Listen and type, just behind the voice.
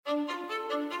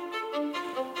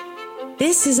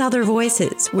This is Other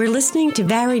Voices. We're listening to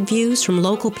varied views from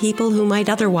local people who might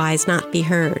otherwise not be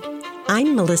heard.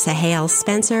 I'm Melissa Hale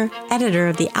Spencer, editor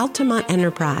of the Altamont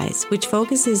Enterprise, which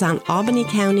focuses on Albany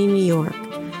County, New York.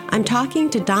 I'm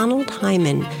talking to Donald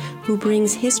Hyman, who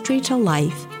brings history to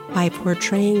life by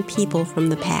portraying people from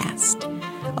the past.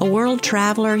 A world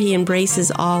traveler, he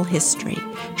embraces all history.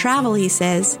 Travel, he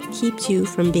says, keeps you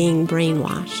from being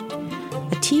brainwashed.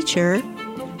 A teacher,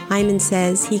 Hyman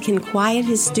says he can quiet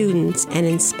his students and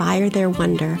inspire their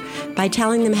wonder by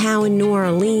telling them how in New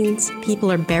Orleans people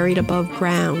are buried above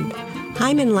ground.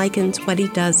 Hyman likens what he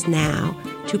does now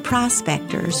to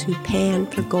prospectors who pan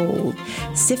for gold,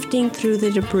 sifting through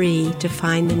the debris to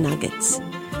find the nuggets.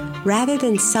 Rather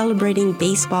than celebrating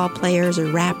baseball players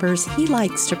or rappers, he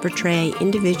likes to portray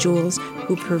individuals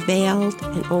who prevailed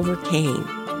and overcame.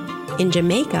 In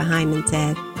Jamaica, Hyman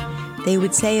said, they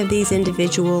would say of these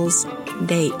individuals,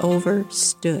 they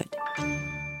overstood.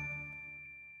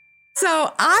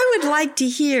 So I would like to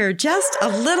hear just a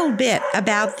little bit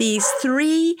about these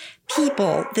three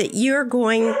people that you're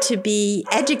going to be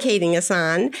educating us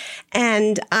on.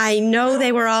 And I know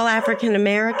they were all African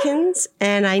Americans,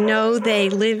 and I know they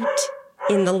lived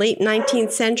in the late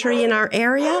 19th century in our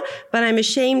area, but I'm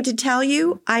ashamed to tell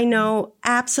you, I know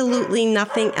absolutely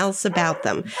nothing else about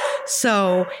them.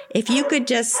 So if you could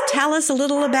just tell us a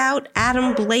little about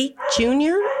Adam Blake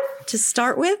Jr. to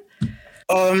start with.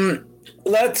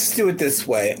 Let's do it this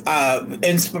way.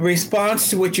 In response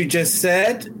to what you just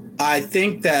said, I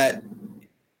think that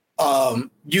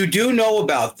you do know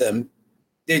about them.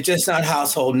 They're just not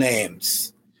household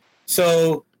names.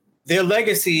 So their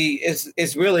legacy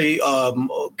is really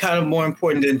kind of more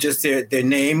important than just their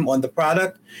name on the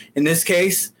product. In this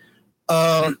case,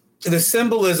 the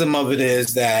symbolism of it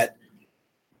is that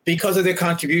because of their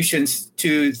contributions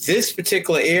to this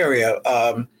particular area,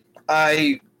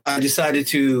 I decided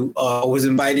to was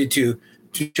invited to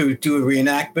do a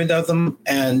reenactment of them.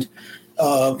 And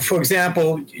for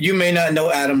example, you may not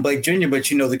know Adam Blake Jr., but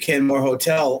you know the Kenmore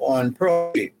Hotel on Pearl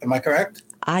Street. Am I correct?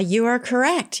 You are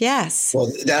correct. Yes.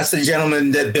 Well, that's the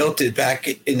gentleman that built it back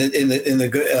in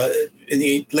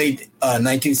the late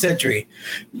 19th century.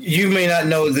 You may not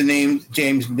know the name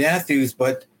James Matthews,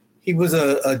 but he was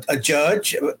a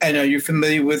judge. And are you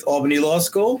familiar with Albany Law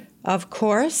School? Of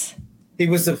course. He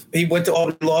went to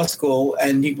Albany Law School,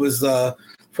 and he was the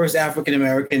first African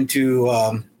American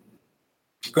to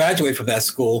graduate from that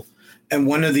school, and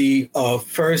one of the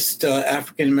first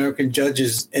African American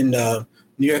judges in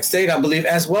New York State, I believe,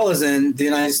 as well as in the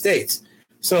United States.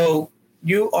 So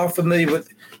you are familiar with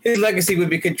his legacy.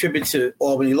 Would be contributed to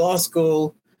Albany Law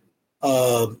School.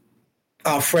 Our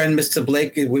friend Mr.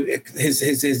 Blake,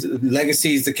 his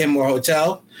legacy is the Kenmore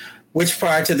Hotel, which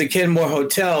prior to the Kenmore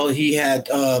Hotel, he had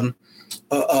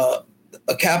a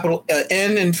Capitol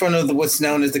Inn in front of what's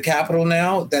known as the Capitol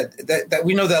now. That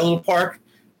we know that little park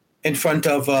in front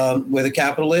of where the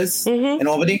Capitol is in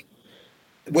Albany.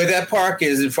 Where that park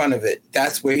is in front of it,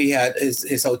 that's where he had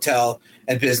his hotel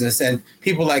and business. And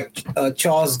people like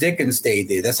Charles Dickens stayed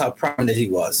there. That's how prominent he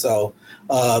was. So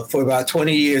for about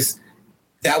 20 years,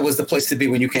 that was the place to be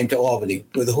when you came to Albany,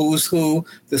 with the who's who,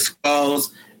 the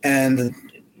Skulls, and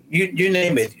you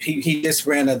name it. He just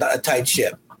ran a tight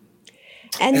ship.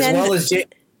 And as then well as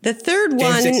the third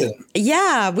one,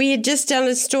 yeah, we had just done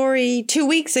a story 2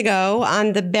 weeks ago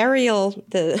on the burial,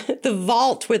 the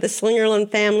vault where the Slingerland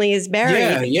family is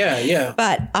buried. Yeah.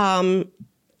 But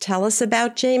tell us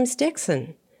about James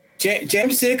Dixon.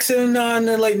 James Dixon in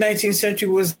the late 19th century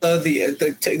was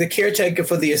the caretaker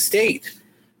for the estate.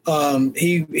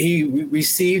 He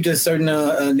received a certain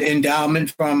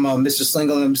endowment from Mr.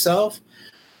 Slingerland himself.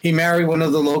 He married one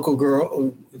of the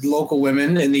local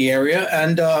women in the area,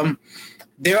 and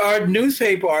there are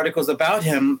newspaper articles about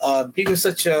him. He was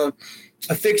such a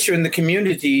fixture in the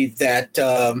community that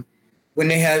when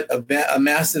they had a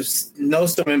massive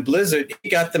snowstorm and blizzard, he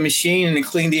got the machine and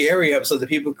cleaned the area up so that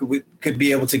people could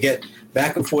be able to get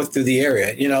back and forth through the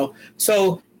area.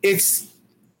 So it's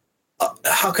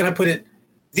how can I put it?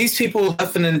 These people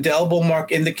left an indelible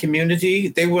mark in the community.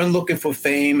 They weren't looking for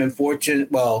fame and fortune.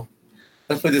 Well,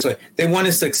 let's put it this way: they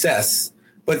wanted success,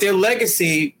 but their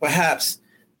legacy perhaps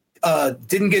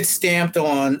didn't get stamped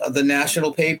on the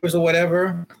national papers or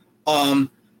whatever.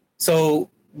 So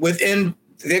within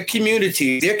their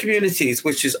communities,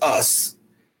 which is us,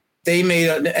 they made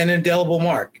an indelible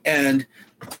mark. And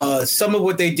some of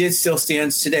what they did still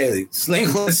stands today.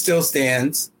 Slingerland still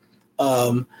stands.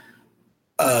 The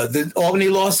Albany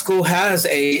Law School has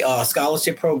a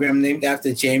scholarship program named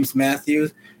after James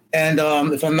Matthews. And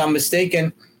if I'm not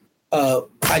mistaken,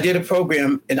 I did a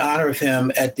program in honor of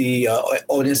him at the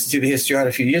Old Institute of History Art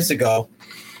a few years ago.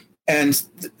 And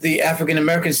the African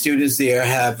American students there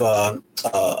have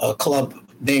a club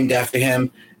named after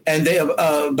him, and they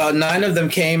about 9 of them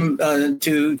came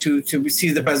to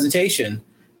see the presentation.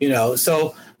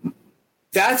 So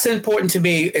that's important to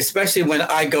me, especially when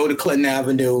I go to Clinton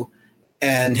Avenue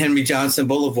and Henry Johnson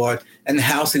Boulevard, and the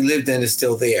house he lived in is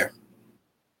still there.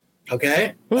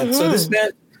 Okay, so this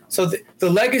meant the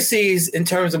legacies in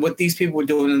terms of what these people were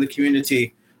doing in the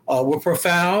community were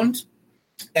profound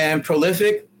and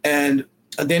prolific, and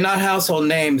they're not household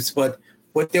names, but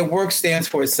what their work stands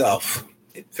for itself,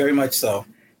 very much so.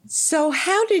 So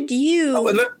how did you...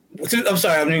 I'm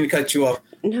sorry, I didn't mean to cut you off.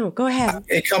 No, go ahead.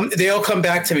 They all come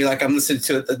back to me like I'm listening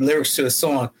to the lyrics to a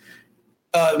song.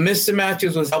 Mr.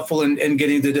 Matthews was helpful in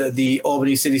getting the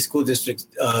Albany City School District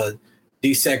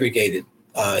desegregated.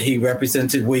 He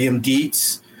represented William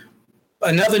Dietz.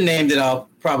 Another name that I'll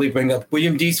probably bring up,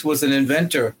 William Dietz was an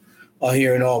inventor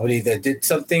here in Albany that did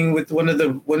something with one of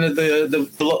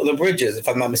the bridges, if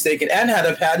I'm not mistaken, and had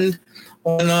a patent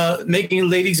on making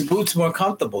ladies' boots more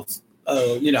comfortable.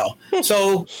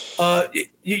 So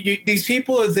these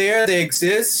people are there. They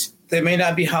exist. They may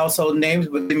not be household names,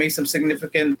 but they make some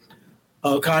significant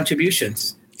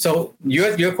contributions. So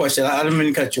your question, I don't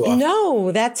mean to cut you off.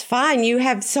 No, that's fine. You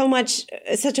have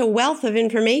such a wealth of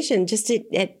information just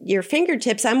at your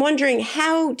fingertips. I'm wondering,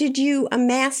 how did you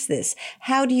amass this?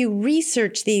 How do you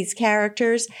research these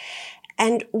characters?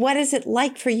 And what is it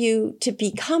like for you to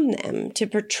become them, to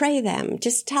portray them?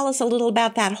 Just tell us a little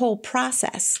about that whole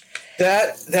process.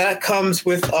 That comes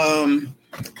with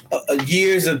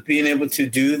years of being able to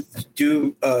do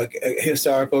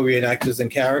historical reenactors and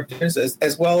characters,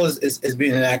 as well as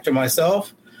being an actor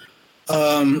myself.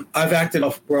 I've acted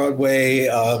off Broadway.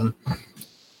 I've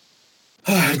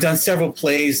done several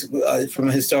plays from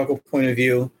a historical point of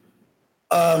view.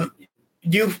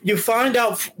 You find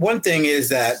out one thing is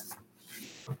that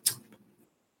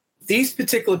these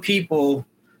particular people,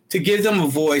 to give them a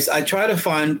voice, I try to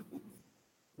find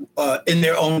in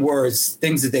their own words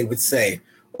things that they would say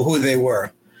or who they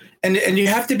were, and you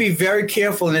have to be very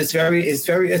careful. And it's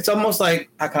almost like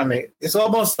it's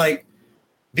almost like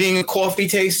being a coffee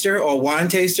taster or wine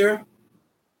taster.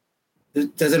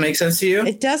 Does it make sense to you?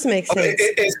 It does make sense. Okay,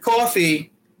 it's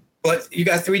coffee, but you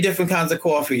got 3 different kinds of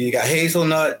coffee. You got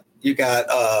hazelnut, you got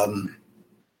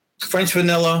French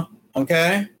vanilla,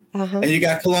 okay. And you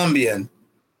got Colombian,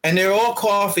 and they're all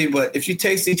coffee, but if you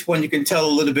taste each one, you can tell a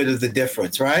little bit of the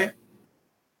difference, right?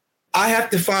 I have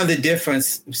to find the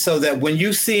difference so that when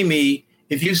you see me,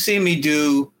 if you see me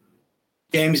do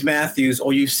James Matthews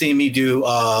or you see me do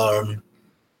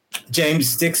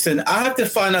James Dixon, I have to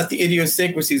find out the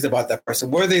idiosyncrasies about that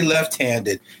person. Were they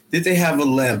left-handed? Did they have a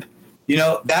limp?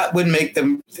 That would make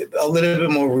them a little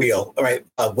bit more real, right?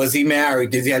 Was he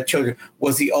married? Did he have children?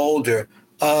 Was he older?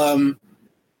 And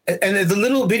the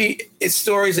little bitty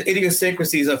stories,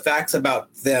 idiosyncrasies of facts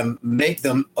about them make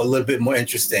them a little bit more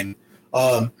interesting.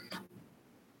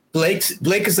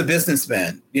 Blake is a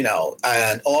businessman,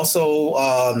 and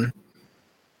also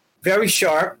very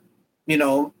sharp.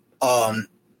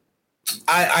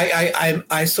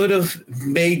 I sort of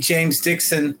made James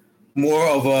Dixon more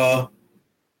of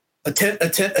a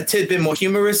tidbit more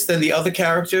humorous than the other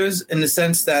characters, in the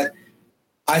sense that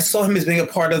I saw him as being a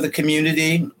part of the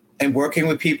community and working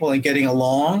with people and getting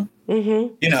along,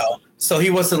 so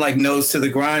he wasn't like nose to the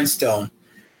grindstone.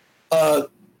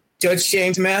 Judge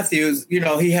James Matthews,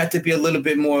 he had to be a little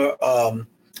bit more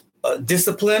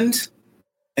disciplined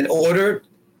and ordered,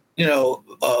 but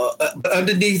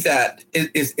underneath that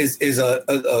is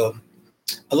a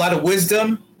lot of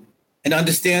wisdom and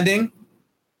understanding,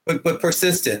 but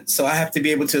persistent. So I have to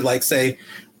be able to say,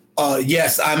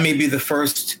 yes, I may be the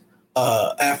first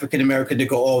African-American to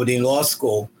go Albany Law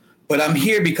School, but I'm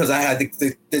here because I had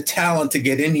the talent to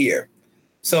get in here.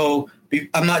 So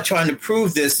I'm not trying to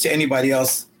prove this to anybody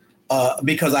else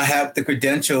because I have the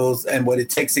credentials and what it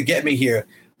takes to get me here.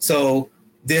 So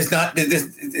I'm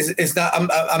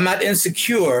not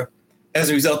insecure as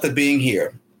a result of being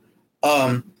here.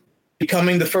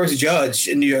 Becoming the first judge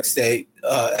in New York State,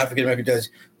 African-American judge,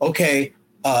 okay,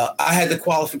 I had the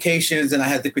qualifications and I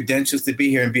had the credentials to be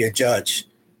here and be a judge.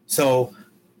 So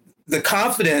the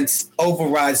confidence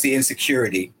overrides the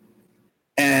insecurity.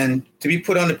 And to be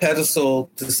put on the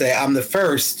pedestal to say I'm the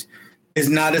first is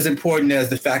not as important as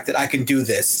the fact that I can do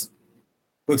this.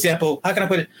 For example, how can I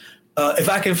put it? If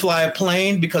I can fly a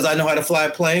plane because I know how to fly a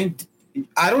plane,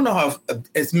 I don't know how.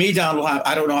 It's me, Donald.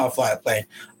 I don't know how to fly a plane.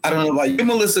 I don't know about you,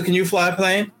 Melissa. Can you fly a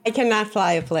plane? I cannot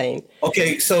fly a plane.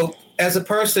 Okay, so as a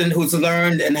person who's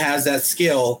learned and has that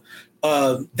skill,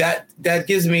 that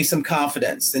gives me some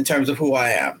confidence in terms of who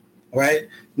I am. Right?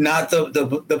 Not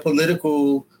the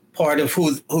political part of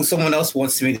who someone else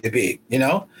wants me to be, you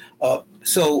know?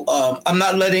 So I'm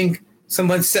not letting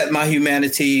someone set my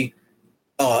humanity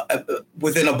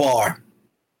within a bar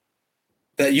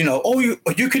that, you know,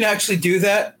 you can actually do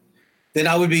that. Then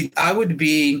I would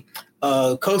be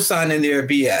co-signing their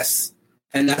BS.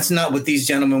 And that's not what these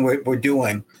gentlemen were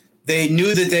doing. They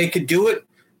knew that they could do it.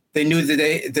 They knew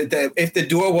that if the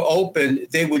door were open,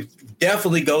 they would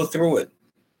definitely go through it.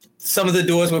 Some of the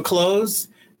doors were closed,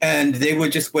 and they were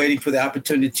just waiting for the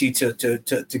opportunity to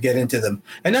get into them.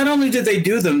 And not only did they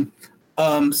do them,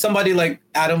 somebody like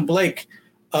Adam Blake,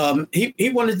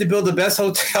 he wanted to build the best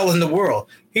hotel in the world.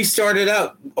 He started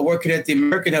out working at the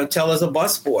American Hotel as a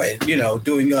busboy, you know,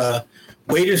 doing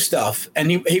waiter stuff.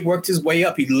 And he worked his way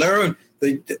up. He learned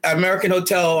the American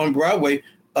Hotel on Broadway.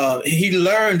 He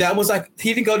learned that was like,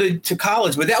 he didn't go to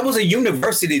college, but that was a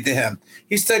university to him.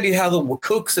 He studied how the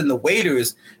cooks and the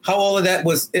waiters, how all of that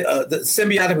was the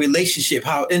symbiotic relationship,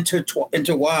 how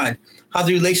intertwined, how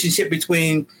the relationship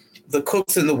between the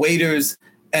cooks and the waiters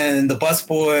and the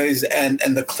busboys and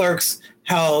the clerks,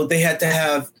 how they had to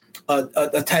have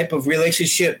a type of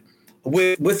relationship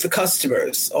with the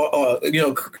customers, or you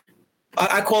know,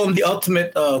 I call him the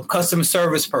ultimate customer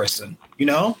service person, you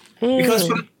know,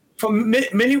 because from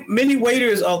many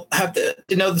waiters have to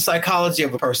know the psychology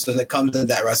of a person that comes into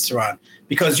that restaurant,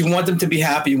 because you want them to be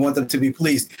happy, you want them to be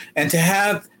pleased, and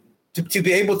to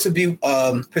be able to be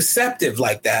perceptive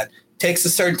like that takes a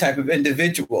certain type of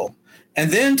individual,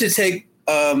 and then to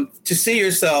see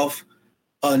yourself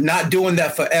not doing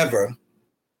that forever.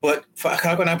 But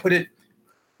how can I put it?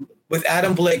 With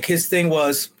Adam Blake, his thing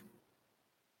was,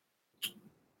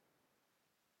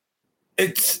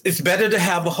 it's better to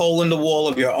have a hole in the wall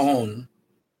of your own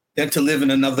than to live in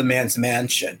another man's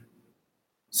mansion.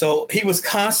 So he was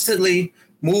constantly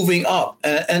moving up.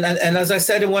 And as I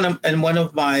said in one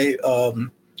of my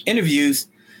interviews,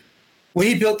 when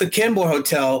he built the Kenmore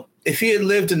Hotel, if he had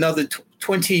lived another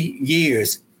 20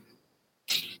 years,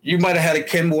 you might have had a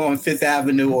Kenmore on Fifth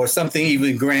Avenue or something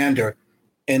even grander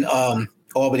in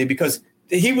Albany, because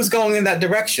he was going in that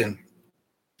direction.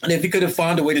 And if he could have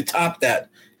found a way to top that,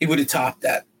 he would have topped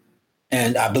that.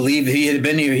 And I believe if he had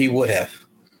been here, he would have.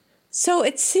 So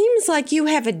it seems like you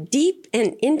have a deep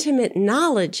and intimate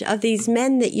knowledge of these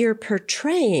men that you're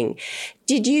portraying.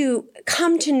 Did you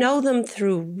come to know them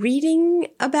through reading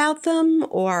about them,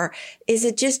 or is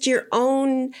it just your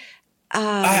own?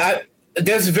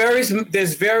 There's various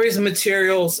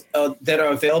materials that are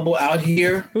available out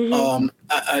here. Mm-hmm.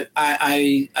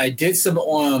 I did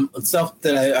some stuff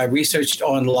that I researched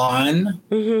online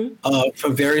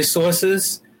from various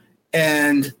sources,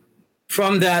 and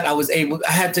from that I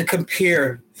had to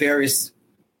compare various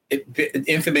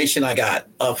information I got.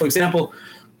 For example,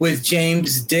 with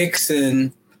James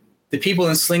Dixon, the people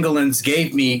in Slingerlands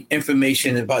gave me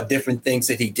information about different things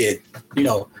that he did. You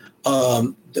know,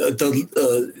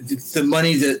 the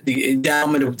money, the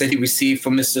endowment that he received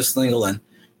from Mr. Slingerland.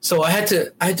 So I had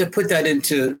to put that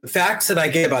into facts that I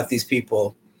get about these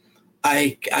people.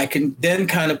 I can then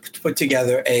kind of put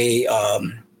together a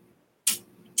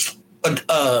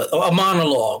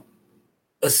monologue,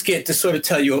 a skit to sort of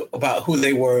tell you about who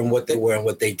they were and what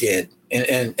they did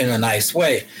in a nice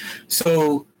way.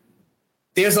 So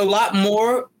there's a lot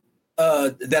more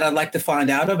that I'd like to find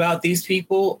out about these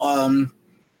people.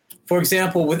 For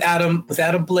example, with Adam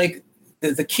Blake,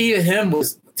 the key to him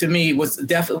was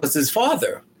definitely his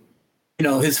father. You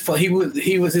know, his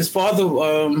father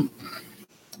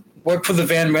worked for the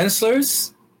Van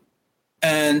Rensselaers,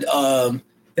 and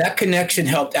that connection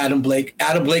helped Adam Blake.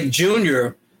 Adam Blake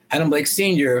Jr., Adam Blake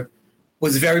Sr.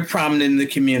 was very prominent in the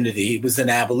community. He was an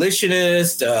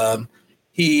abolitionist. When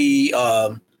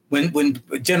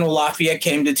General Lafayette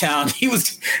came to town, he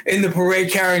was in the parade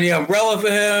carrying the umbrella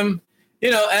for him.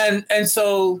 You know, and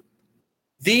so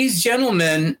these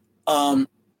gentlemen, Adam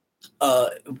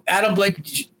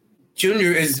Blake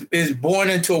Jr. is born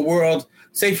into a world.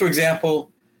 Say, for example,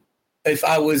 if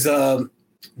I was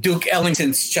Duke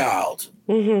Ellington's child,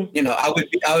 you know, I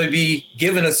would be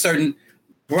given a certain.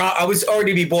 I would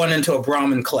already be born into a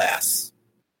Brahmin class,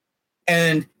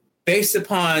 and based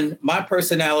upon my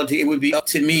personality, it would be up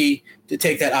to me to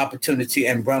take that opportunity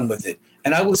and run with it.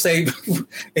 And I would say,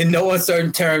 in no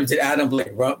uncertain terms, that Adam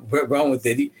Blake run with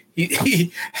it.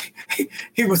 He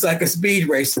was like a speed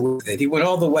racer with it. He went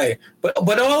all the way. But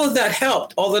all of that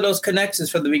helped. All of those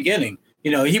connections from the beginning. You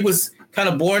know, he was kind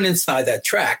of born inside that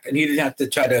track, and he didn't have to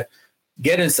try to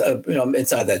get inside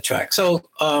that track. So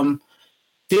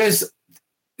there's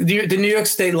the New York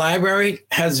State Library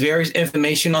has various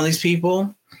information on these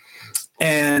people,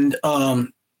 and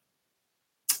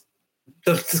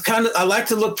I like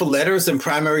to look for letters and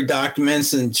primary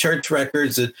documents and church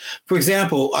records. For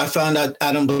example, I found out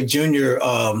Adam Blake Jr.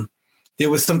 There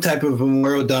was some type of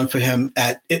memorial done for him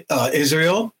at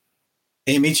Israel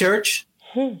AME Church.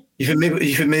 You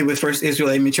familiar with First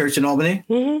Israel AME Church in Albany?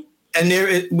 Mm-hmm.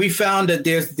 And we found that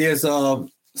there's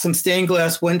some stained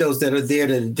glass windows that are there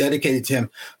that are dedicated to him,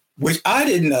 which I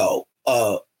didn't know,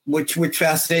 which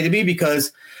fascinated me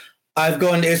because I've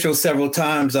gone to Israel several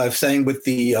times. I've sang with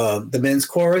the men's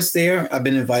chorus there. I've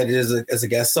been invited as a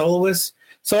guest soloist.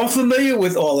 So I'm familiar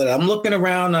with all of that. I'm looking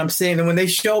around and I'm seeing, and when they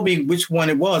show me which one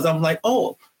it was, I'm like,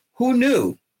 oh, who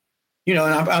knew? You know,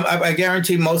 and I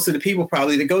guarantee most of the people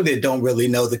probably that go there don't really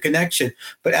know the connection.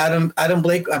 But Adam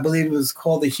Blake, I believe it was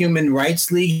called the Human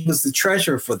Rights League, was the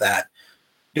treasurer for that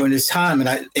during his time.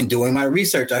 And in doing my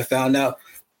research, I found out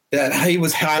that he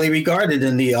was highly regarded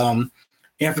in the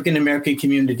African American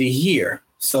community here.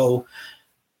 So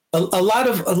a lot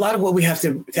of what we have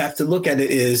to look at it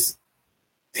is,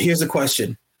 here's a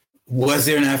question: was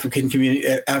there an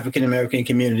African American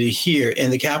community here in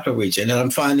the capital region? And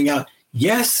I'm finding out,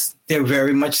 yes, there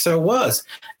very much so was.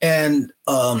 And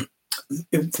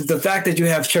the fact that you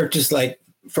have churches like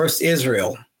First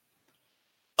Israel,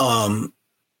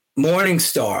 Morning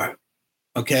Star,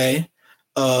 okay,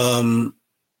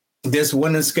 there's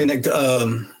one in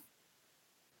Schenectady,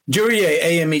 Duryea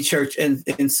AME Church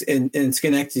in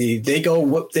Schenectady. They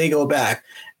go back,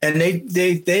 and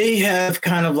they have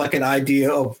kind of like an idea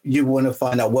of, you want to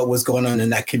find out what was going on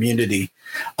in that community.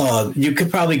 You could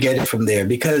probably get it from there,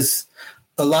 because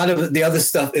a lot of the other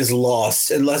stuff is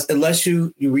lost unless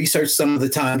you research some of the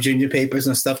Times Junior papers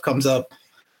and stuff comes up.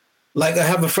 Like, I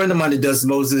have a friend of mine that does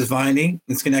Moses Viney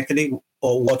in Schenectady,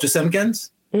 or Walter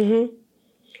Simpkins. Mm-hmm.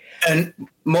 And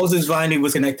Moses Viney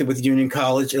was connected with Union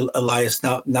College. Elias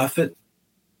Nafit,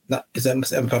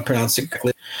 if I pronounced it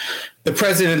correctly, the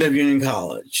president of Union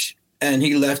College. And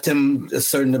he left him a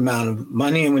certain amount of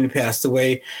money, and when he passed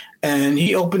away, and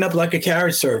he opened up like a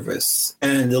carriage service.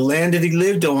 And the land that he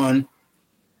lived on,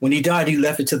 when he died, he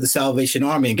left it to the Salvation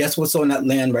Army. And guess what's on that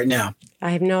land right now?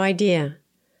 I have no idea.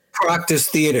 Proctor's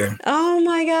Theater. Oh,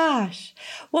 my gosh.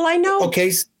 Well, I know.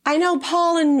 Okay. I know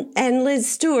Paul and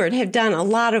Liz Stewart have done a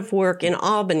lot of work in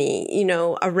Albany, you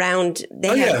know, around,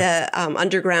 they have the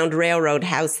Underground Railroad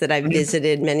house that I've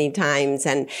visited many times.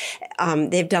 And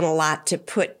they've done a lot to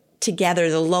put together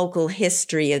the local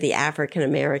history of the African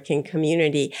American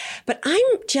community. But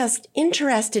I'm just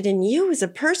interested in you as a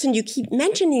person. You keep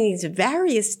mentioning these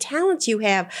various talents you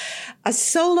have. A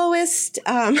soloist,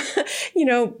 you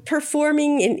know,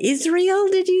 performing in Israel,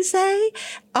 did you say?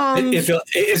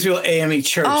 Israel AME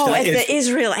Church. Oh, at the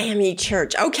Israel AME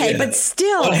Church. Okay, but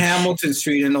still. On Hamilton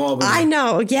Street in Albany. I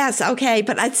know, yes, okay.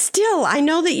 But I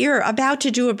know that you're about to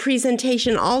do a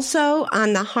presentation also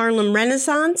on the Harlem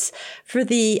Renaissance for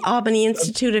the Albany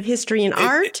Institute of History and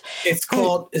Art. It's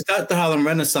not the Harlem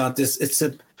Renaissance.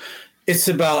 It's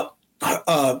about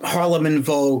Harlem in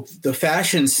vogue, the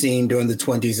fashion scene during the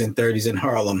 20s and 30s in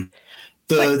Harlem.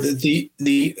 The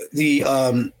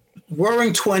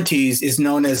Roaring Twenties is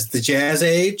known as the Jazz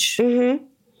Age, and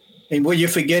what you're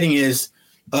forgetting is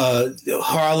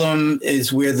Harlem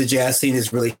is where the jazz scene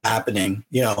is really happening.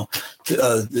 You know,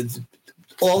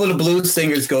 all of the blues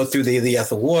singers go through the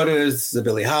Ethel Waters, the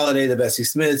Billie Holiday, the Bessie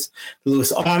Smiths, the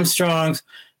Louis Armstrongs,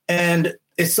 and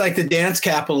it's like the dance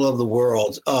capital of the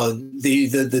world.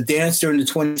 The dance during the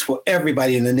 20s for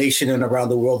everybody in the nation and around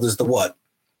the world is the what?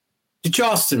 The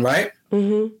Charleston, right?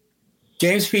 Mm-hmm.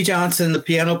 James P. Johnson, the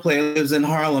piano player, lives in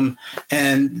Harlem,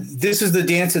 and this is the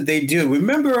dance that they do.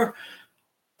 Remember,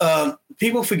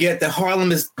 people forget that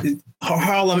Harlem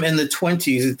in the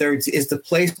 20s and 30s is the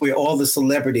place where all the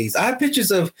celebrities. I have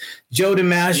pictures of Joe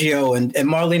DiMaggio and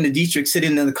Marlene Dietrich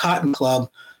sitting in the Cotton Club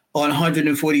on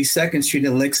 142nd Street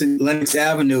and Lenox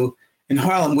Avenue in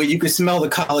Harlem, where you could smell the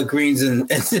collard greens and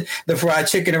the fried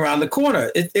chicken around the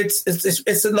corner. It's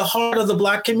in the heart of the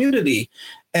Black community,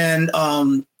 and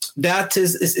that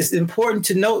is important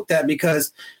to note that,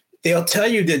 because they'll tell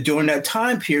you that during that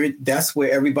time period, that's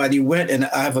where everybody went. And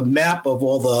I have a map of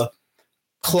all the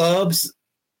clubs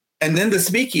and then the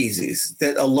speakeasies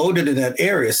that are loaded in that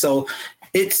area. So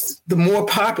it's more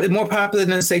popular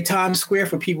than, say, Times Square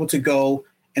for people to go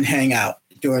and hang out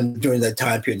during that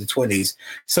time period, the 20s.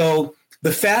 So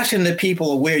the fashion that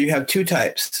people wear, you have two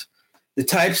types. The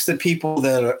types of people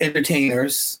that are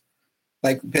entertainers,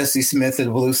 like Bessie Smith and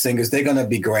the blues singers, they're going to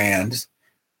be grand.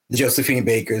 The Josephine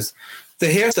Bakers. The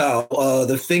hairstyle,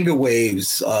 the finger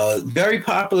waves, very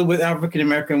popular with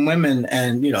African-American women,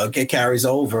 and, you know, it carries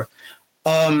over.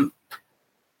 That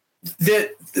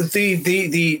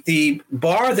the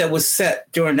bar that was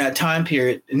set during that time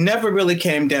period never really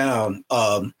came down.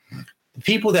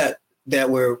 People that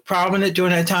were prominent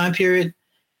during that time period,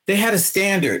 they had a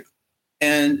standard,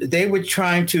 and they were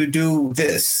trying to do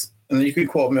this. And you can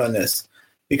quote me on this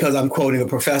because I'm quoting a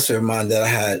professor of mine that I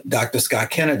had, Dr. Scott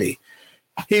Kennedy.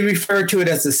 He referred to it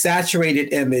as the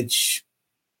saturated image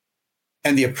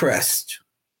and the oppressed.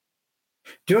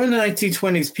 During the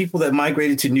 1920s, people that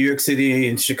migrated to New York City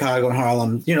and Chicago and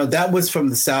Harlem, that was from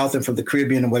the South and from the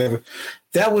Caribbean and whatever.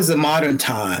 That was a modern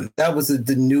time. That was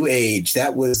the new age.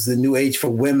 That was the new age for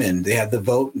women. They had the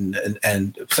vote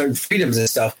and certain freedoms and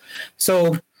stuff.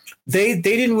 So they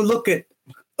didn't look at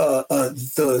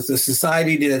the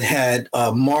society that had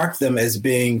marked them as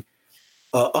being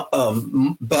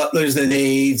butlers and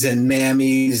aides and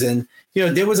mammies. And,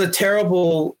 there was a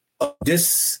terrible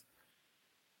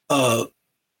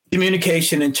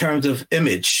communication in terms of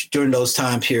image during those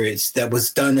time periods that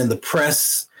was done in the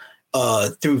press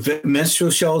through minstrel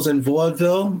shows in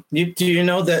vaudeville. Do you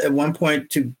know that at one point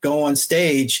to go on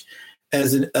stage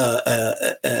as an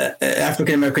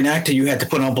African-American actor, you had to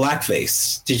put on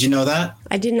blackface? Did you know that?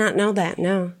 I did not know that,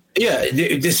 no. Yeah.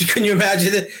 Can you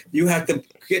imagine it? You have to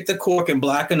get the cork and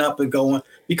blacken up and go on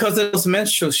because of those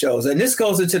minstrel shows. And this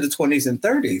goes into the 20s and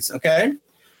 30s, okay?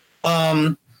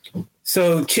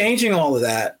 So changing all of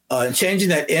that, changing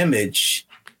that image,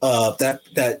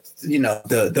 the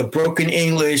broken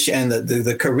English and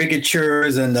the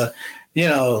caricatures and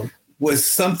was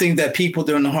something that people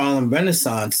during the Harlem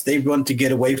Renaissance, they wanted to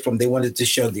get away from. They wanted to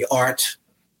show the art.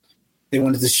 They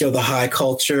wanted to show the high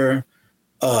culture.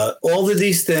 All of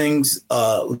these things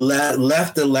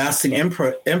left a lasting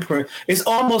imprint. It's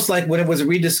almost like when it was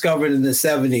rediscovered in the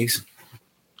 70s.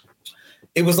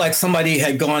 It was like somebody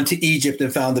had gone to Egypt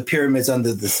and found the pyramids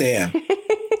under the sand.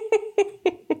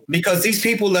 Because these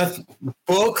people left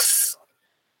books,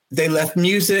 they left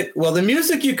music. Well, the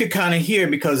music you could kind of hear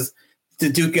because the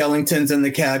Duke Ellingtons and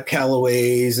the Cab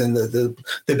Callaways and the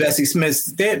Bessie Smiths,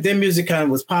 their music kind of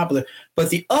was popular. But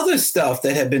the other stuff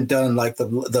that had been done, like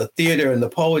the theater and the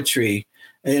poetry,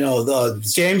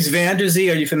 James Van Der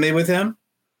Zee, are you familiar with him?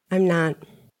 I'm not.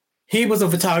 He was a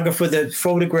photographer that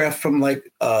photographed from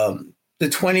the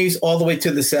 20s all the way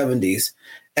to the 70s.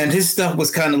 And his stuff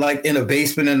was kind of like in a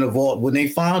basement in a vault. When they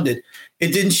found it,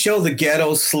 it didn't show the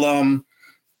ghetto slum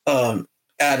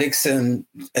addicts and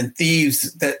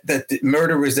thieves, that the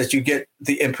murderers that you get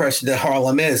the impression that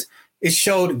Harlem is. It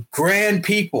showed grand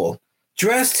people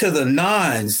dressed to the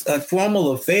nines at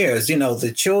formal affairs,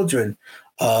 the children,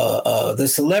 the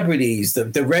celebrities,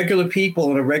 the regular people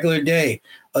on a regular day.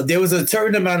 There was a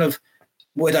certain amount of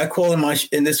what I call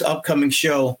in this upcoming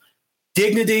show,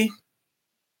 dignity,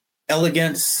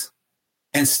 elegance,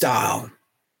 and style.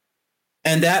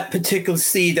 And that particular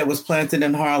seed that was planted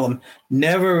in Harlem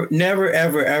never,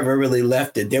 ever, ever really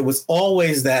left it. There was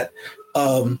always that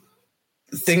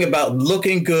thing about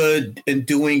looking good and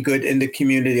doing good in the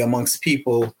community amongst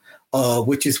people,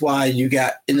 which is why you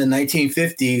got in the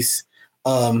 1950s,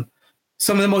 some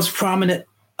of the most prominent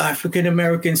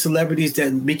African-American celebrities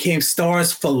that became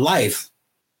stars for life.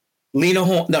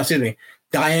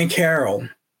 Diane Carroll,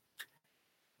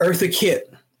 Eartha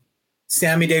Kitt,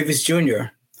 Sammy Davis Jr.,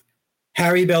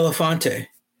 Harry Belafonte,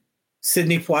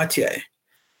 Sidney Poitier.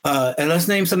 And let's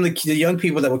name some of the young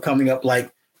people that were coming up,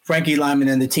 like Frankie Lyman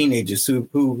and the Teenagers,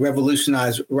 who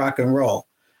revolutionized rock and roll.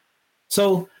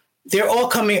 So they're all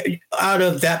coming out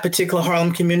of that particular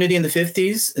Harlem community in the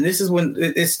 50s. And this is when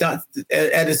it's not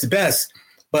at its best.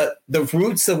 But the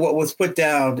roots of what was put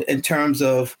down in terms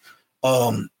of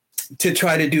to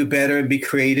try to do better and be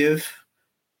creative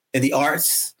in the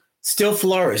arts still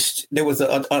flourished. There was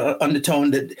an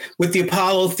undertone that with the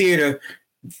Apollo Theater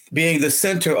being the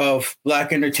center of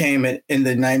Black entertainment in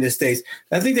the United States.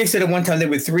 I think they said at one time there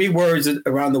were 3 words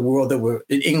around the world that were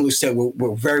in English that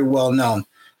were very well known: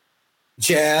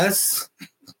 jazz,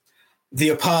 the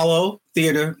Apollo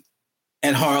Theater,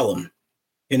 and Harlem.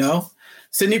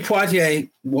 Sidney Poitier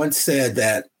once said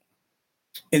that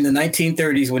in the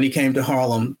 1930s, when he came to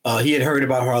Harlem, he had heard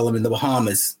about Harlem in the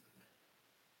Bahamas.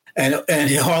 And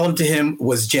Harlem to him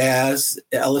was jazz,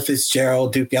 Ella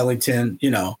Fitzgerald, Duke Ellington,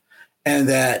 and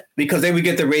that because they would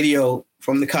get the radio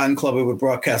from the Cotton Club, it would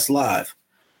broadcast live.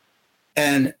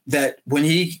 And that when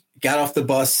he got off the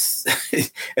bus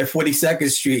at 42nd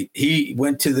Street, he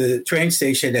went to the train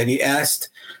station and he asked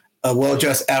a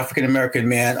well-dressed African-American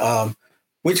man,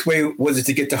 which way was it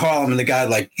to get to Harlem? And the guy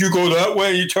you go that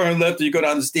way, you turn left, and you go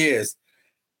down the stairs.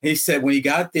 He said when he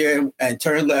got there and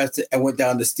turned left and went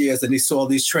down the stairs and he saw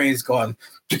these trains going,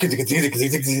 he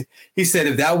said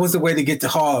if that was the way to get to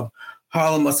Harlem,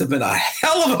 Harlem must have been a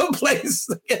hell of a place.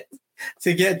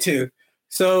 to get to.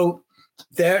 So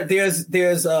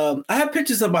there's I have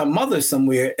pictures of my mother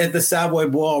somewhere at the Savoy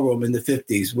Ballroom in the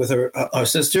 50s with her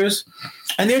sisters,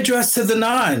 and they're dressed to the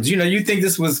nines. You know, you think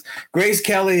this was Grace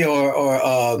Kelly or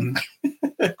or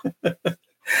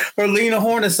Lena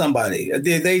Horne or somebody.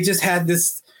 They just had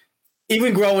this.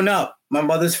 Even growing up, my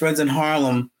mother's friends in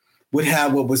Harlem would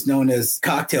have what was known as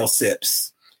cocktail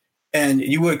sips, and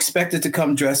you were expected to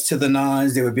come dressed to the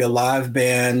nines. There would be a live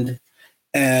band.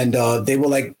 And they were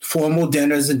like formal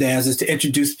dinners and dances to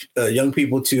introduce young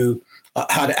people to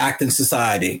how to act in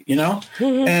society, you know?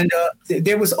 Mm-hmm. And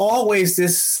there was always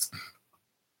this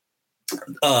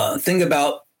thing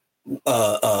about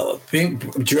being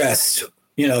dressed.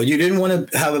 You know, you didn't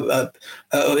want to have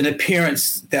an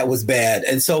appearance that was bad.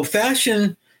 And so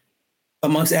fashion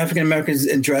amongst African Americans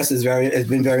in dress has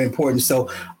been very important. So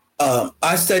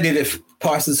I studied at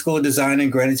Parsons School of Design in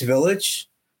Greenwich Village.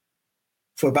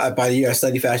 For about a year, I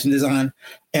studied fashion design,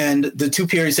 and the two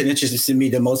periods that interested me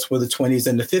the most were the 20s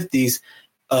and the 50s,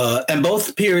 and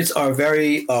both periods are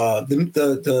very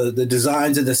the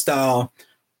designs and the style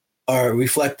are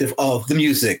reflective of the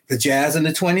music. The jazz in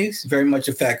the 20s very much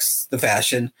affects the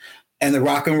fashion, and the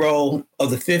rock and roll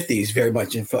of the 50s very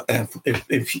much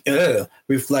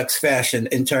reflects fashion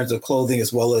in terms of clothing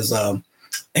as well as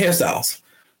hairstyles.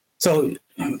 So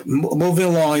moving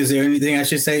along, is there anything I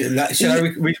should say? Should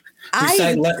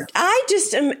I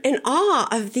just am in awe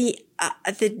of the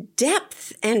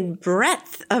depth and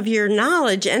breadth of your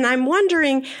knowledge. And I'm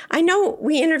wondering, I know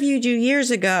we interviewed you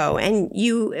years ago and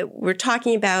you were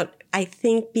talking about, I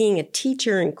think, being a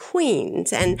teacher in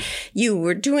Queens, and you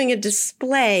were doing a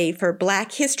display for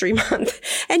Black History Month,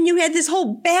 and you had this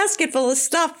whole basket full of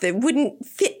stuff that wouldn't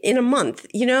fit in a month,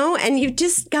 you know, and you've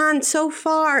just gone so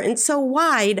far and so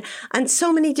wide on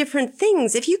so many different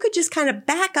things. If you could just kind of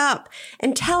back up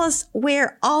and tell us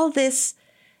where all this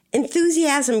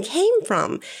enthusiasm came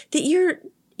from, that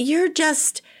you're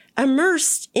just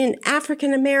immersed in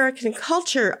African American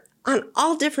culture on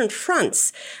all different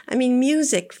fronts. I mean,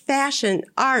 music, fashion,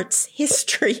 arts,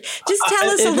 history. Just tell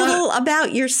us a little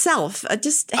about yourself,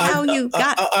 just how you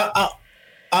got.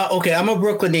 Okay, I'm a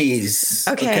Brooklynese.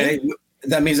 Okay.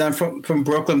 That means I'm from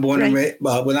Brooklyn, born and raised.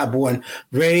 Well, not born,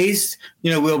 raised. You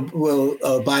know,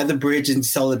 we'll buy the bridge and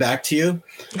sell it back to you.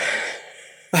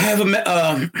 I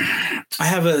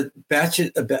have a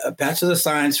bachelor of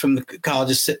science from the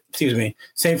college.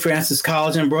 St. Francis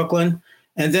College in Brooklyn.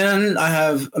 And then I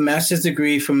have a master's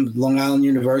degree from Long Island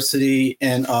University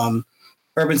in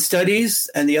urban studies,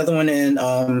 and the other one in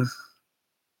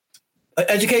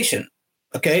education.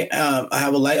 Okay,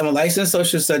 I'm a licensed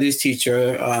social studies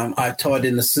teacher. I taught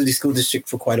in the city school district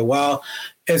for quite a while,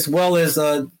 as well as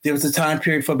there was a time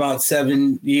period for about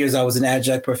 7 years I was an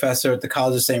adjunct professor at the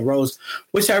College of St. Rose,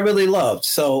 which I really loved.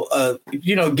 So,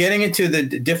 getting into the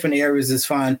different areas is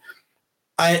fine.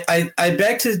 I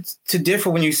beg to differ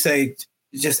when you say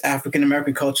just African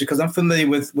American culture, because I'm familiar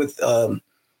with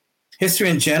history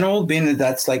in general, being that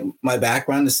that's like my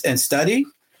background and study.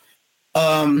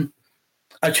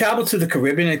 I traveled to the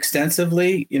Caribbean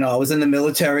extensively. You know, I was in the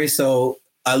military, so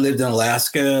I lived in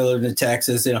Alaska, I lived in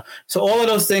Texas. You know, so all of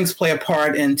those things play a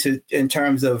part in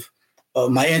terms of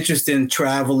my interest in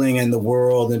traveling and the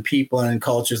world and people and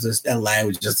cultures and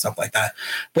languages and stuff like that.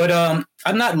 But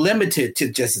I'm not limited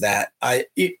to just that.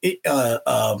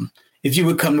 If you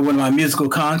would come to one of my musical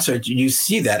concerts, you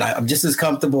see that I'm just as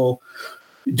comfortable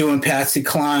doing Patsy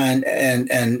Cline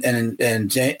and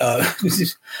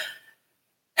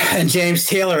James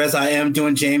Taylor as I am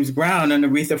doing James Brown and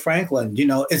Aretha Franklin. You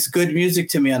know, it's good music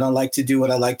to me, and I like to do what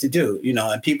I like to do. You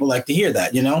know, and people like to hear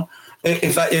that. You know,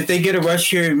 if they get a rush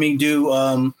hearing me do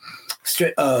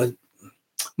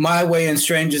My Way and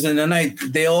Strangers in the Night,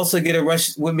 they also get a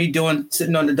rush with me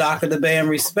sitting on the dock of the Bay and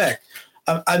Respect.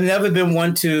 I've never been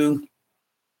one to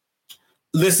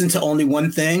listen to only one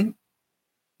thing,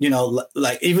 you know,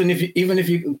 like even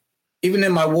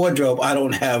in my wardrobe, I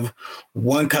don't have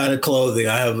one kind of clothing.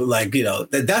 I have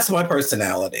that's my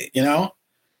personality, you know?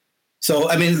 So,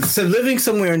 I mean, so living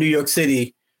somewhere in New York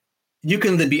City, you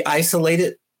can be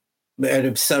isolated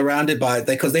and surrounded by,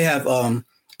 because they have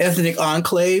ethnic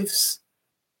enclaves.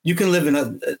 You can live in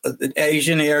an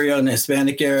Asian area, an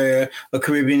Hispanic area, a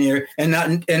Caribbean area, and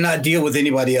not deal with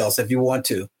anybody else if you want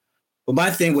to. But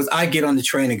my thing was, I get on the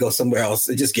train and go somewhere else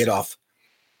and just get off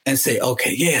and say,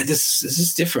 okay, yeah, this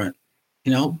is different.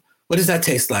 You know, what does that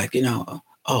taste like? You know,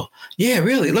 oh yeah,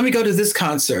 really? Let me go to this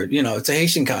concert. You know, it's a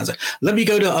Haitian concert. Let me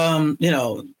go to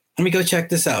let me go check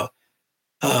this out.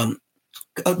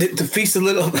 The Feast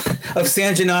of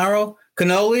San Gennaro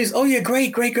cannolis. Oh yeah,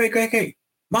 great.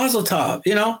 Mazel tov.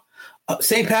 You know,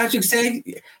 St. Patrick's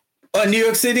Day. New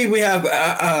York City, we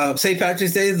have St.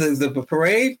 Patrick's Day, the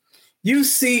parade. You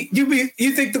think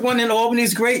the one in Albany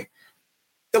is great?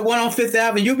 The one on Fifth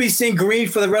Avenue, you'll be seeing green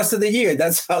for the rest of the year.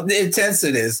 That's how intense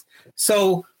it is.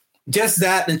 So just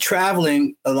that and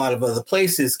traveling a lot of other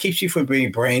places keeps you from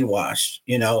being brainwashed,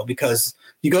 because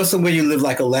you go somewhere, you live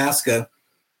like Alaska,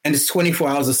 and it's 24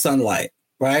 hours of sunlight,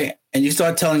 right? And you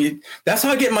start that's how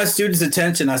I get my students'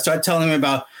 attention. I start telling them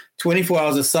about 24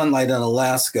 hours of sunlight in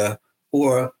Alaska,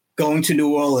 or going to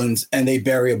New Orleans and they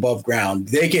bury above ground.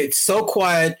 They get so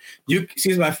quiet.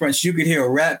 Excuse my French, you could hear a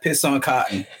rat piss on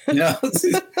cotton. They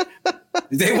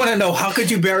want to know, how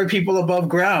could you bury people above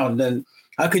ground? And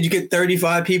how could you get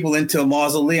 35 people into a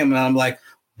mausoleum? And I'm like,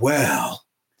 well,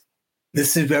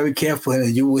 listen very carefully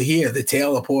and you will hear the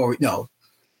tale of poor. No,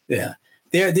 yeah.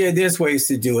 There's ways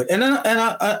to do it. And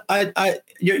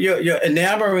you're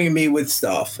enamoring me with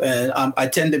stuff. And I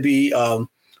tend to be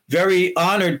very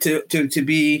honored to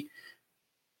be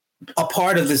a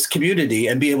part of this community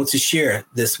and be able to share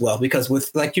this well, because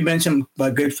like you mentioned, my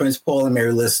good friends Paul and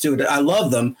Mary Liz Stewart, I love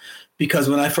them because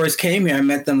when I first came here, I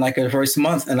met them like in the first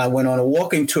month, and I went on a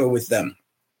walking tour with them,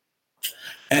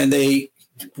 and they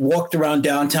walked around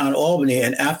downtown Albany.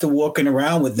 And after walking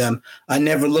around with them, I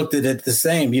never looked at it the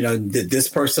same. This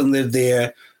person lived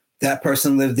there, that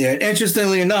person lived there. And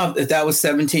interestingly enough, that was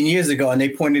 17 years ago, and they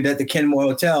pointed at the Kenmore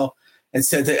Hotel and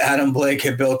said that Adam Blake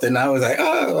had built it. And I was like,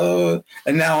 oh.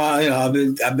 And now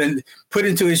I've been put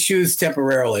into his shoes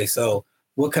temporarily. So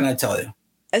what can I tell you?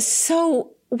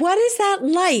 So what is that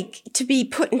like to be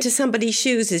put into somebody's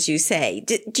shoes, as you say?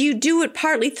 Do you do it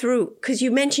partly through, because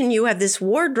you mentioned you have this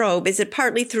wardrobe, is it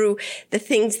partly through the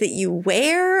things that you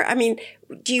wear? I mean,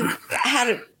 do you how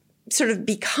to sort of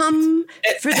become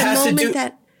for the moment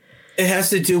that? It has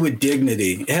to do with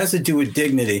dignity.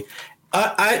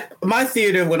 My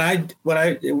theater, when I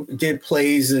did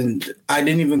plays, and I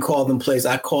didn't even call them plays,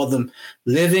 I called them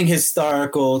living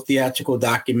historical theatrical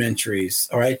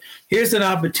documentaries. All right. Here's an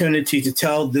opportunity to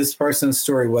tell this person's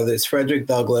story, whether it's Frederick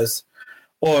Douglass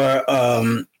or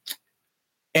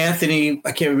Anthony,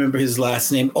 I can't remember his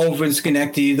last name, over in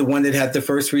Schenectady, the one that had the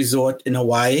first resort in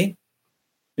Hawaii.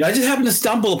 I just happened to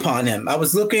stumble upon him. I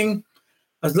was looking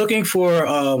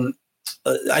for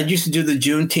I used to do the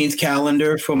Juneteenth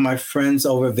calendar for my friends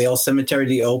over at Vale Cemetery,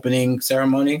 the opening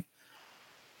ceremony.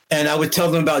 And I would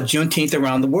tell them about Juneteenth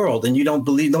around the world. And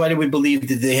nobody would believe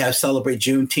that they have celebrate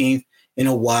Juneteenth in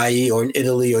Hawaii or in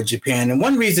Italy or Japan. And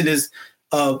one reason is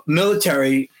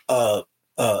military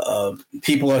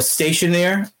people are stationed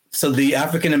there. So the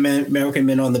African American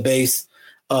men on the base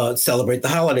celebrate the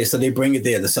holiday. So they bring it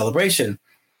there, the celebration.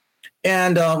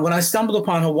 And when I stumbled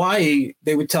upon Hawaii,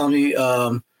 they would tell me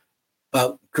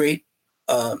about great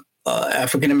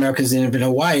African Americans in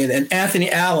Hawaii. And Anthony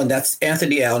Allen, that's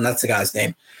the guy's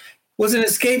name, was an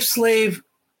escaped slave,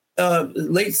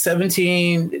 late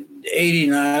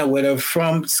 1789 or whatever,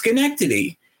 from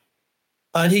Schenectady.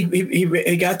 And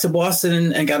he got to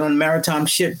Boston and got on a maritime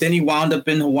ship. Then he wound up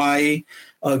in Hawaii,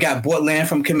 bought land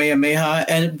from Kamehameha.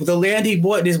 And the land he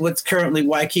bought is what's currently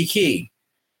Waikiki.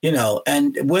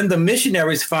 And when the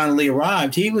missionaries finally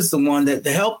arrived, he was the one that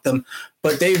helped them.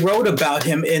 But they wrote about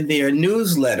him in their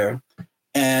newsletter.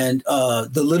 And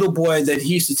the little boy that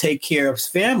he used to take care of his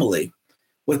family,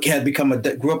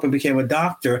 grew up and became a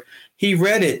doctor, he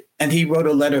read it and he wrote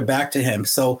a letter back to him.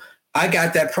 So I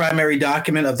got that primary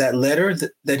document of that letter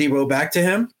that he wrote back to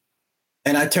him.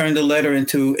 And I turned the letter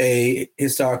into a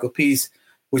historical piece,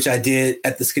 which I did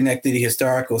at the Schenectady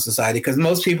Historical Society, because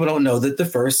most people don't know that the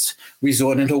first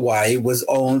resort in Hawaii was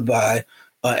owned by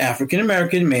an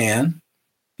African-American man.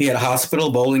 He had a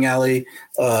hospital, bowling alley,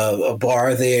 a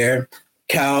bar there,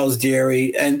 cows,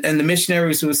 dairy. And the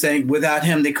missionaries were saying without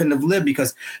him, they couldn't have lived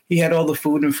because he had all the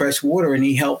food and fresh water and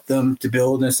he helped them to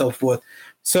build and so forth.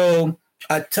 So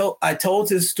I told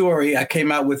his story. I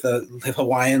came out with a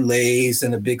Hawaiian leis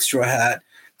and a big straw hat,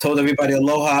 told everybody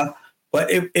aloha. But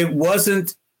it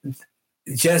wasn't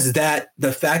just that,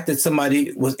 the fact that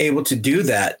somebody was able to do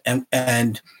that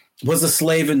and was a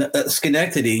slave in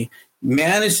Schenectady,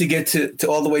 managed to get to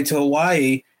all the way to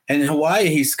Hawaii. And in Hawaii,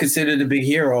 he's considered a big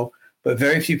hero, but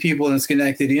very few people in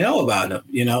Schenectady know about him,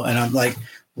 And I'm like,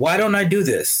 why don't I do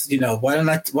this? Why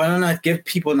don't I give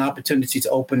people an opportunity to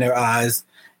open their eyes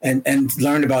and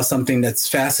learn about something that's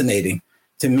fascinating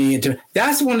to me?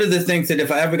 That's one of the things that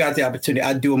if I ever got the opportunity,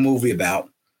 I'd do a movie about.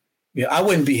 I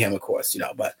wouldn't be him, of course,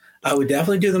 but I would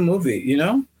definitely do the movie,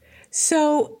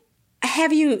 So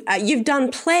have you've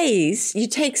done plays, you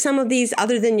take some of these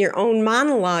other than your own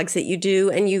monologues that you do,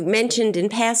 and you mentioned in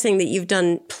passing that you've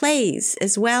done plays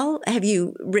as well. Have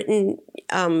you written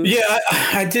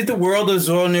I did the world of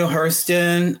Zora Neale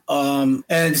Hurston. And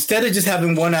instead of just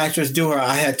having one actress do her,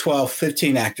 I had 12,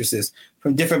 15 actresses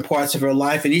from different parts of her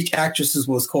life. And each actress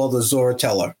was called a Zora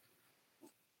Teller.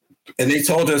 And they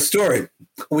told her a story.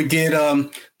 We did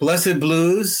Blessed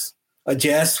Blues, a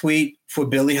jazz suite for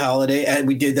Billie Holiday. And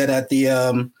we did that at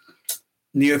the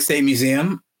New York State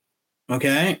Museum.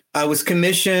 Okay. I was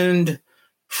commissioned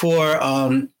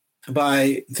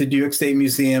by the New York State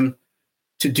Museum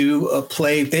to do a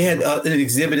play. They had an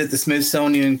exhibit at the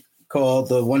Smithsonian called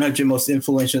The 100 Most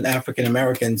Influential African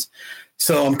Americans.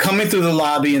 So I'm coming through the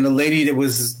lobby, and the lady that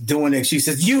was doing it, she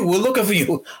says, we're looking for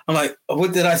you. I'm like,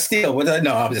 what did I steal?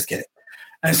 No, I'm just kidding.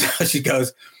 And so she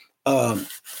goes,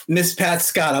 Miss Pat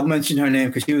Scott, I'll mention her name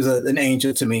because she was an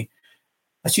angel to me.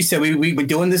 She said, we were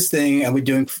doing this thing, and we're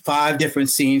doing 5 different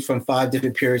scenes from 5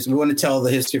 different periods. We want to tell the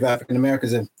history of African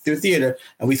Americans through theater,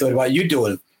 and we thought about you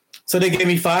doing it. So they gave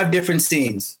me 5 different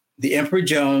scenes: The Emperor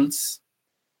Jones,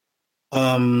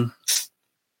 Raisin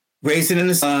in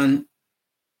the Sun,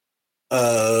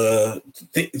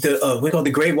 we call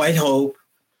The Great White Hope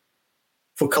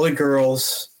for colored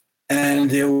girls, and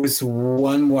there was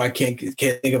one more I can't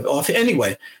think of off.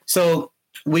 Anyway, so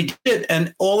we did it,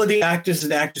 and all of the actors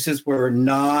and actresses were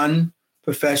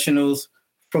non-professionals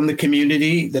from the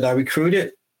community that I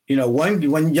recruited. You know,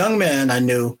 one young man I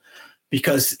knew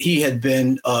because he had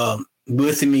been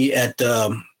with me at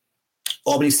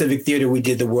Albany Civic Theater. We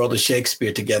did The World of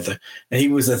Shakespeare together, and he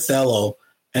was Othello,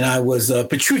 and I was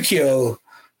Petruchio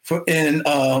in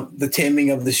The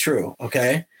Taming of the Shrew.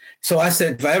 Okay, so I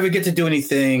said, if I ever get to do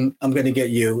anything, I'm going to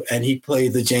get you. And he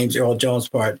played the James Earl Jones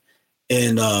part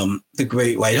in The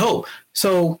Great White Hope.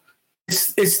 So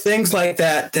it's things like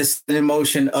that that's in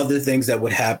motion, other things that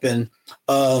would happen.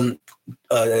 Long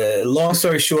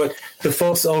story short, the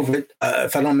folks over at,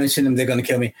 if I don't mention them, they're going to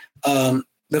kill me.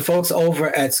 The folks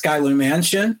over at Schuyler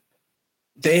Mansion,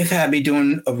 they've had me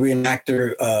doing a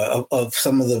reenactor of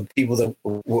some of the people that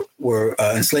were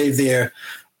enslaved there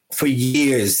for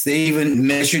years. They even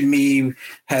measured me,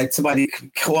 had somebody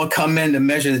come in to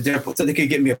measure the difference so they could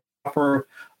get me a proper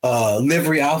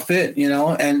livery outfit, you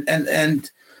know, and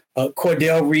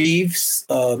Cordell Reeves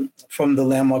from the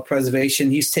Landmark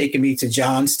Preservation, he's taken me to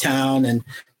Johnstown and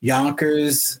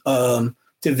Yonkers, to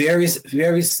various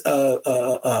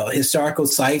historical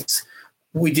sites.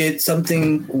 We did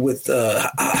something with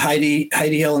Heidi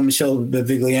Hill and Michelle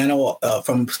Vigliano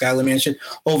from Schuyler Mansion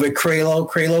over at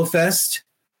Cralo Fest,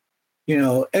 you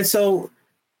know. And so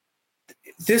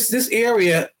this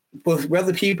area,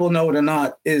 whether people know it or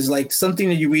not, is like something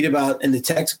that you read about in the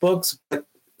textbooks, but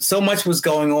so much was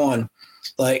going on,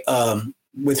 like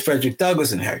with Frederick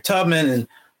Douglass and Harriet Tubman and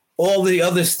all the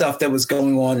other stuff that was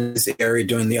going on in this area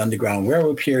during the Underground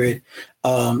Railroad period.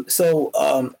 So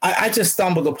I just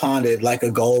stumbled upon it like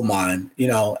a gold mine, you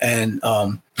know, and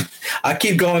I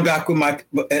keep going back with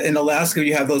in Alaska,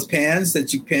 you have those pans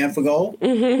that you pan for gold,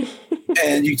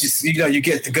 and you just, you know, you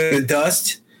get the good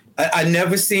dust. I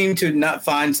never seem to not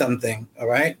find something. All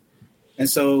right. And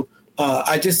so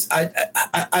I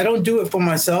don't do it for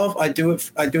myself. I do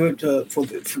it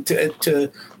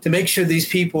to make sure these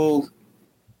people,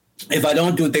 if I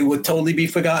don't do it, they would totally be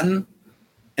forgotten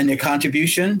and their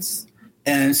contributions.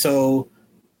 And so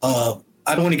I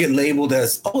don't want to get labeled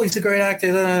as, oh, he's a great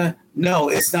actor. No,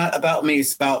 it's not about me.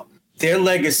 It's about their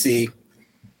legacy,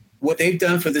 what they've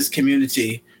done for this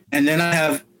community. And then I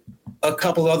have a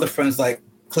couple other friends like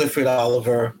Clifford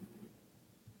Oliver,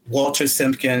 Walter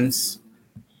Simpkins,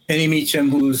 Penny Meacham,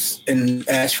 who's in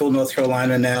Asheville, North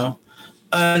Carolina now.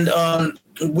 And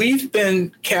we've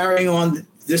been carrying on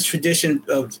this tradition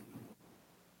of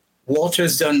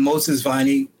Walter's done Moses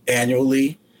Viney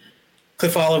annually.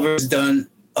 Cliff Oliver's done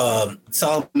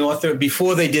Solomon Northup.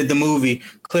 Before they did the movie,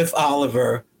 Cliff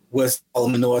Oliver was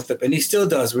Solomon Northup, and he still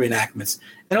does reenactments.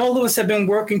 And all of us have been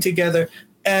working together.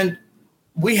 And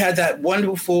we had that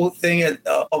wonderful thing at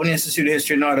Albany Institute of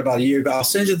History and Art about a year ago. I'll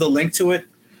send you the link to it.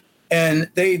 And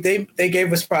they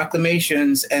gave us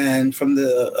proclamations, and from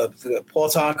the Paul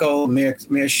Tonko,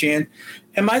 Mayor Sheehan.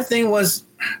 And my thing was,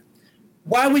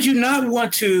 why would you not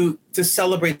want to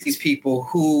celebrate these people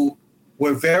who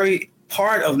were very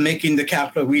part of making the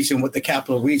Capital Region what the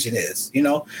Capital Region is? You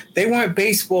know, they weren't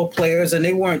baseball players and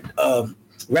they weren't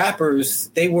rappers.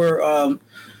 They were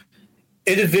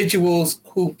individuals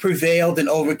who prevailed and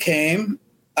overcame,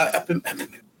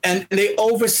 and they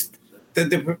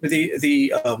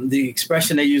the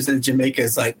expression they use in Jamaica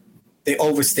is like they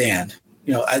overstand.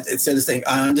 You know, instead of saying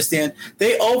I understand,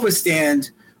 they overstood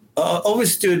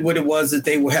what it was that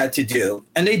they had to do,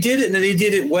 and they did it, and they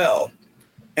did it well.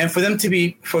 And for them to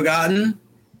be forgotten,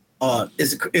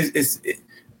 is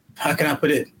how can I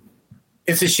put it?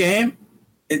 it's a shame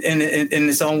in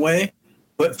its own way.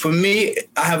 But for me,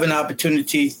 I have an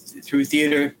opportunity through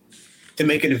theater to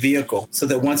make it a vehicle so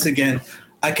that once again,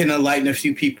 I can enlighten a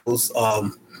few people's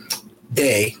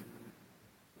day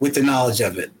with the knowledge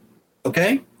of it.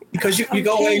 Okay? Because you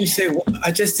go away and you say, well,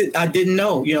 I didn't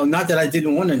know, not that I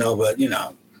didn't want to know, but,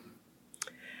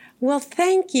 Well,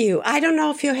 thank you. I don't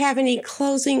know if you have any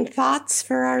closing thoughts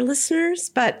for our listeners,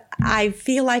 but I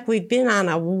feel like we've been on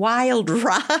a wild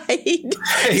ride,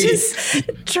 just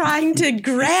trying to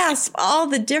grasp all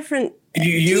the different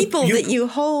people that you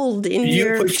hold in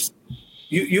your...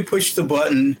 You push the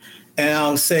button, and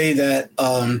I'll say that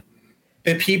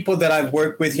the people that I've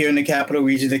worked with here in the Capital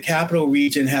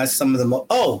Region has some of the most...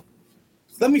 Oh,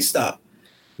 let me stop.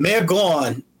 Mayor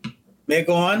Gaughan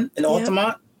in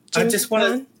Altamont. Jim I just want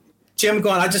to... Jim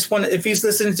Gaughan, if he's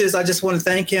listening to this, I just want to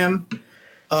thank him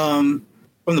from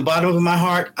the bottom of my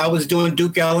heart. I was doing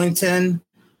Duke Ellington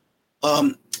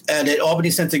at an Albany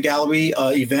Center Gallery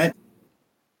event.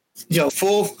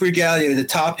 Full regalia, the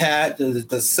top hat,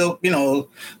 the silk, the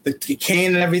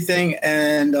cane and everything.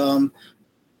 And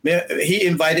he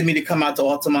invited me to come out to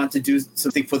Altamont to do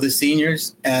something for the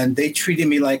seniors. And they treated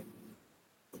me like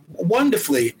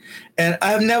wonderfully, and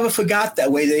I've never forgot that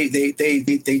way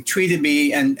they treated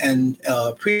me and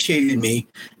appreciated me.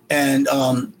 And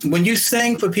when you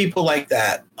sang for people like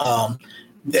that,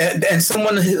 and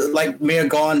someone like Mayor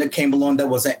Gaughan that came along that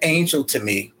was an angel to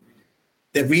me,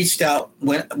 that reached out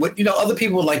when other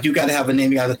people were like, you got to have a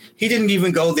name. He didn't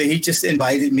even go there. He just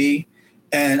invited me,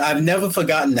 and I've never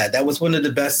forgotten that. That was one of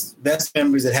the best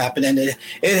memories that happened, and it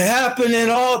happened in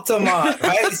Altamont,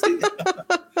 right?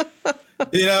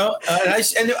 I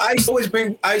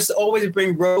used to always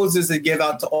bring roses to give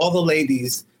out to all the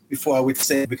ladies before I would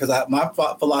sing, because my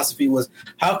philosophy was,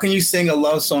 how can you sing a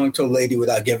love song to a lady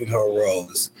without giving her a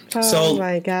rose? Oh,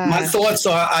 my God. My thoughts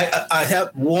are, I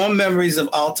have warm memories of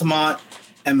Altamont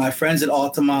and my friends at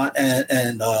Altamont,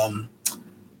 and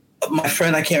my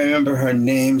friend, I can't remember her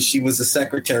name. She was the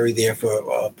secretary there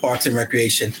for Parks and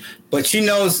Recreation, but she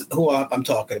knows who I'm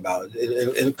talking about.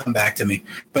 It'll come back to me.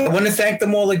 But I want to thank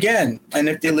them all again. And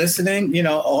if they're listening,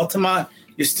 Altamont,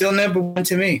 you're still number one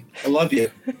to me. I love you.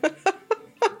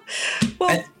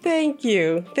 Well, thank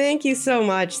you. Thank you so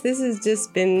much. This has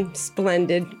just been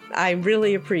splendid. I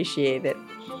really appreciate it.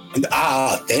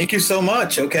 Thank you so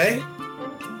much. Okay.